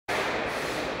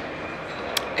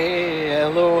Hey,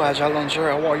 hello Agile Lounger,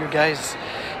 how are you guys?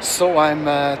 So I'm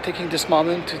taking this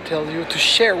moment to tell you, to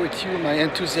share with you my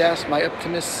enthusiasm, my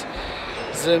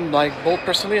optimism, like both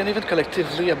personally and even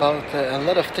collectively about a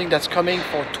lot of things that's coming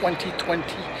for 2020.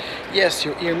 Yes,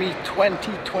 you hear me,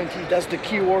 2020, that's the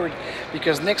key word,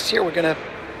 because next year we're gonna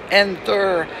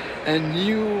enter a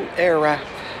new era,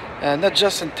 not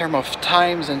just in terms of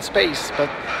times and space, but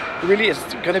really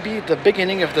it's gonna be the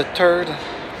beginning of the third.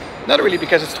 Not really,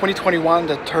 because it's 2021,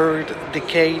 the third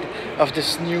decade of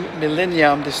this new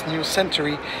millennium, this new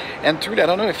century. And truly, I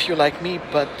don't know if you like me,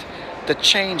 but the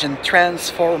change and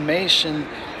transformation,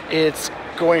 it's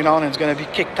going on and it's going to be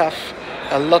kicked off.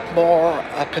 A lot more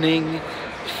happening,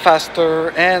 faster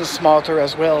and smarter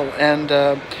as well. And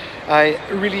I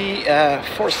really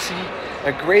foresee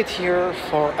a great year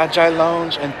for Agile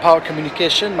Lounge and Power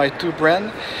Communication, my two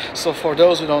brands. So for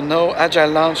those who don't know, Agile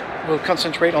Lounge will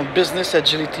concentrate on business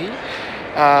agility.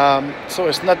 So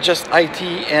it's not just IT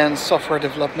and software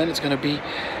development, it's going to be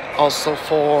also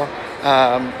for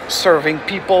serving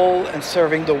people and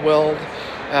serving the world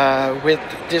with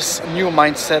this new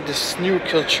mindset, this new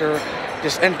culture,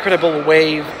 this incredible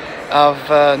wave of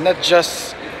not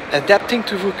just adapting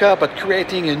to Vuca, but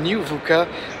creating a new Vuca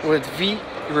with V.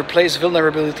 Replace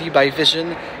vulnerability by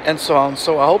vision, and so on.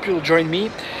 So I hope you'll join me.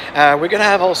 We're gonna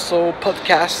have also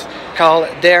podcasts called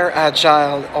Dare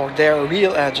Agile or Dare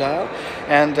Real Agile.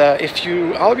 And if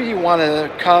you already want to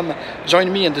come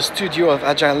join me in the studio of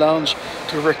Agile Lounge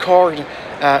to record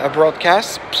a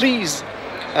broadcast, please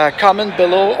comment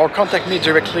below or contact me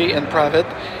directly in private,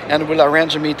 and we'll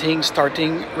arrange a meeting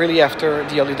starting really after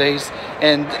the holidays.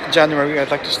 And January,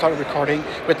 I'd like to start recording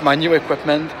with my new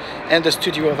equipment and the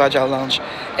studio of Agile Lounge.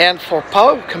 And for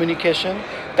Power Communication,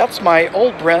 that's my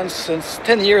old brand since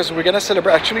 10 years. We're going to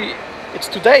celebrate, actually, it's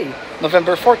today,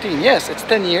 November 14. Yes, it's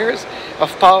 10 years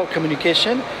of Power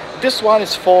Communication. This one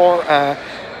is for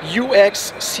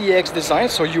UX, CX design,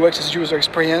 so UX is user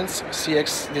experience,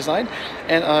 CX design,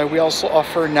 and we also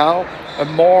offer now a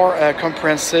more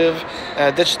comprehensive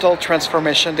digital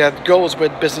transformation that goes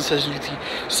with business agility.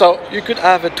 So you could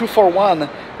have a 2-for-1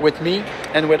 with me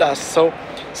and with us. So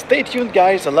stay tuned,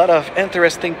 guys. A lot of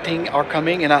interesting things are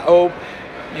coming, and I hope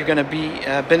you're going to be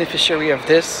a beneficiary of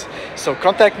this. So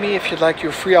contact me if you'd like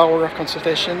your free hour of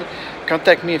consultation.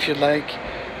 Contact me if you'd like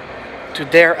to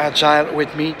Dare Agile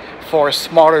with me for a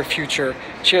smarter future.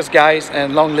 Cheers, guys,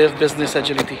 and long live business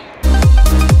agility.